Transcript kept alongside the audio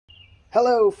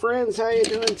Hello friends, how you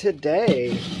doing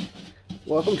today?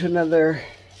 Welcome to another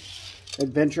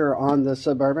adventure on the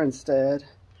Suburban Stead.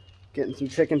 Getting some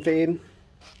chicken feed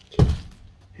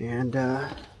and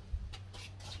a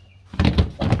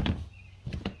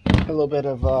little bit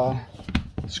of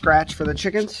scratch for the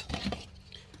chickens.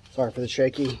 Sorry for the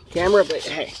shaky camera, but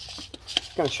hey,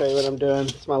 I'm gonna show you what I'm doing.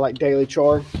 It's my daily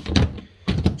chore.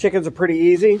 Chickens are pretty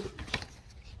easy.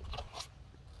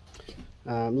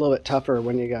 A little bit tougher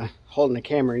when you got holding the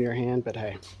camera in your hand, but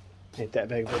hey, ain't that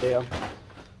big of a deal.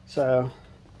 So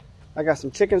I got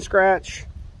some chicken scratch,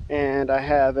 and I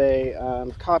have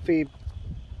a coffee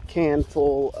can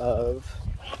full of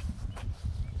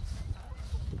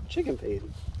chicken feed.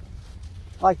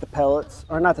 I like the pellets,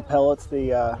 or not the pellets,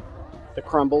 the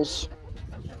crumbles.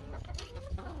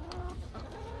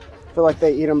 Feel like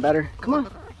they eat them better. Come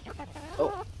on.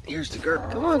 Oh, here's the girl.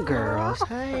 Come on, girls.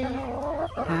 Hey,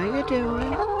 how you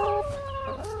doing?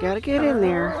 Gotta get in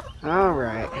there. All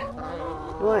right.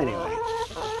 Well, anyway.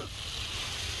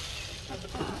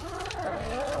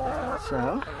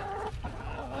 So,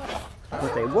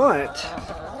 what they want...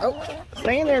 Oh,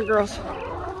 stay in there, girls.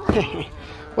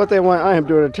 What they want... I am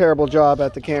doing a terrible job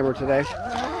at the camera today.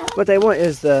 What they want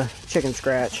is the chicken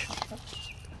scratch.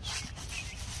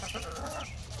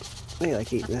 They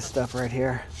like eating this stuff right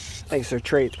here. I think it's their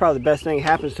treat. It's probably the best thing that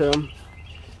happens to them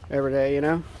every day, you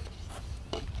know?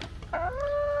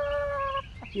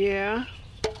 Yeah.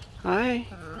 Hi.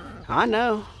 I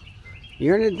know.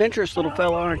 You're an adventurous little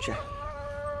fella, aren't you?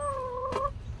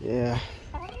 Yeah.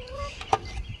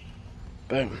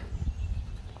 Boom.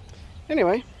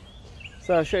 Anyway,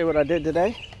 so I'll show you what I did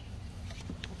today.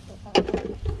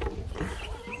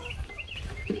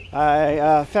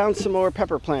 I found some more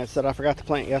pepper plants that I forgot to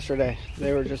plant yesterday.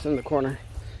 They were just in the corner.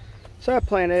 So I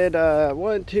planted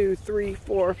 1, 2, 3,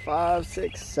 4, 5,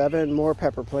 6, 7 more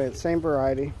pepper plants. Same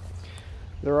variety.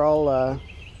 They're all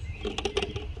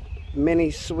mini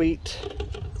sweet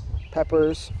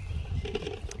peppers.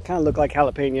 Kind of look like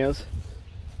jalapenos,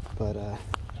 but I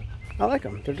like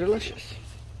them. They're delicious.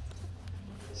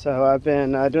 So I've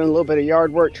been doing a little bit of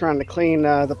yard work, trying to clean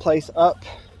the place up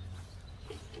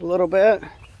a little bit.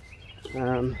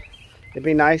 It'd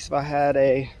be nice if I had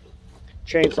a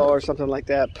chainsaw or something like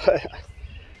that, but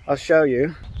I'll show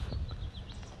you.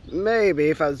 Maybe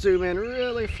if I zoom in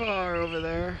really far over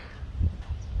there,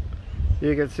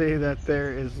 you can see that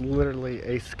there is literally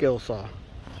a skill saw.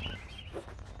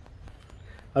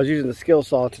 I was using the skill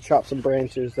saw to chop some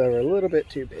branches that were a little bit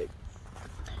too big.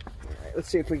 Alright, let's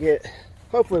see if we get,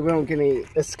 hopefully we don't get any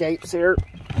escapes here.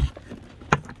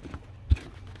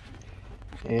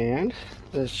 And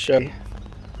let's show you.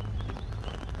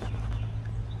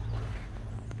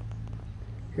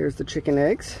 Here's the chicken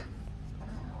eggs.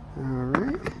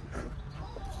 Alright.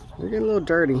 They're getting a little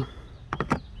dirty.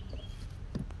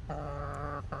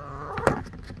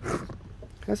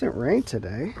 Hasn't rained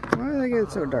today. Why are they getting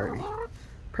so dirty?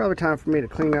 Probably time for me to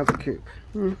clean out the coop.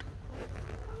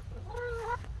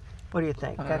 What do you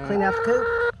think? Gotta clean out the coop?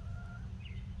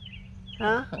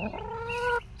 Huh?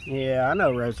 Yeah, I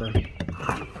know, Rosa.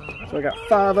 So I got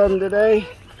 5 of them today.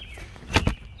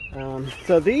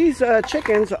 So these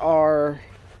chickens are...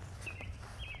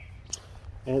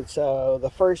 And so the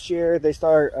first year they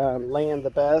start laying the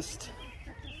best.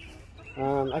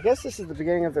 I guess this is the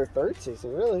beginning of their 3rd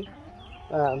season, really.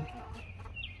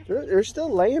 They're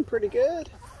still laying pretty good.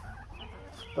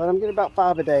 But I'm getting about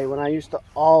 5 a day when I used to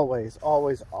always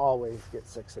get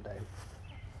 6 a day.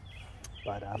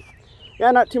 But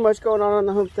yeah, not too much going on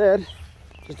the homestead.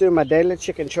 Just doing my daily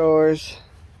chicken chores.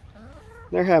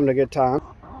 They're having a good time.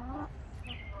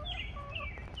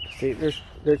 See, there's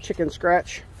their chicken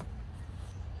scratch.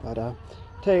 But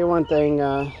tell you one thing,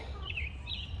 I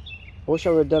wish I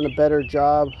would have done a better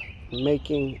job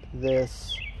making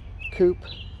this coop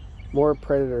more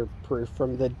predator proof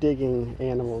from the digging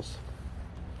animals.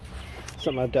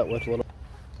 Something I've dealt with a little.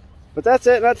 But that's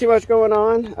it, not too much going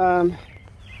on.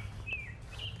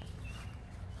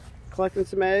 Collecting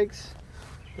some eggs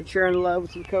and sharing the love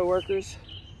with some co-workers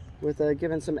with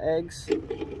giving some eggs.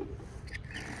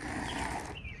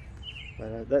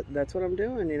 But that's what I'm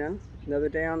doing, you know. Another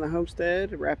day on the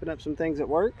homestead, wrapping up some things at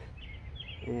work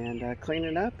and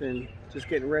cleaning up and just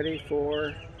getting ready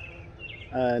for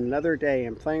another day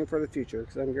and planning for the future,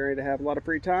 because I'm going to have a lot of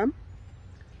free time.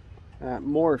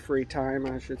 More free time,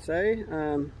 I should say.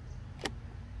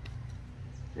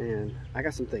 And I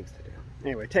got some things to do.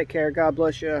 Anyway, take care. God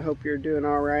bless you. I hope you're doing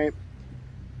all right.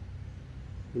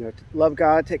 You know, love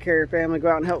God, take care of your family, go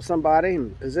out and help somebody,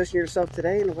 and position yourself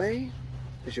today in a way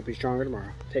that you'll be stronger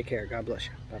tomorrow. Take care. God bless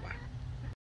you. Bye-bye.